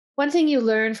One thing you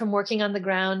learn from working on the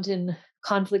ground in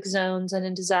conflict zones and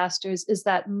in disasters is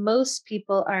that most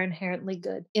people are inherently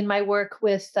good. In my work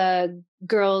with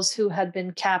girls who had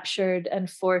been captured and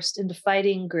forced into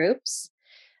fighting groups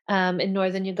in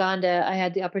northern Uganda, I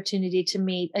had the opportunity to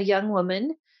meet a young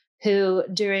woman who,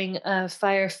 during a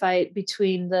firefight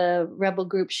between the rebel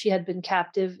group she had been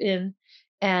captive in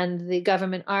and the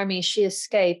government army, she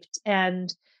escaped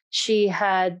and she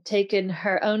had taken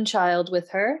her own child with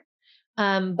her,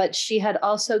 but she had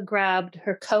also grabbed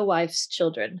her co wife's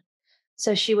children.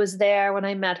 So she was there when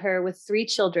I met her with three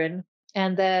children,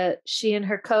 and she and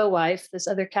her co wife, this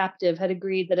other captive, had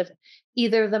agreed that if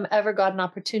either of them ever got an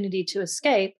opportunity to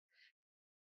escape,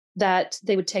 that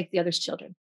they would take the other's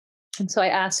children. And so I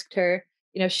asked her,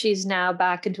 she's now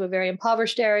back into a very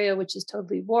impoverished area, which is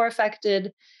totally war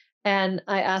affected. And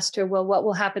I asked her, well, what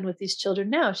will happen with these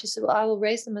children now? She said, well, I will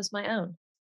raise them as my own.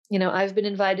 I've been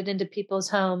invited into people's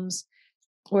homes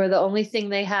where the only thing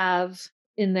they have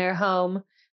in their home,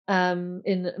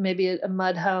 in maybe a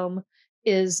mud home,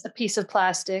 is a piece of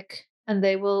plastic, and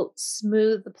they will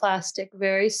smooth the plastic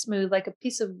very smooth, like a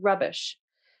piece of rubbish,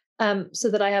 so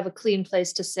that I have a clean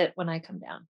place to sit when I come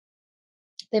down.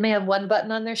 They may have one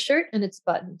button on their shirt and it's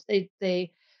buttoned.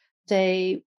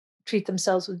 They treat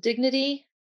themselves with dignity.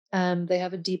 They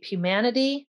have a deep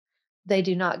humanity. They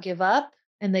do not give up,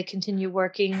 and they continue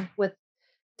working with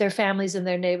their families and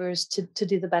their neighbors to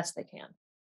do the best they can.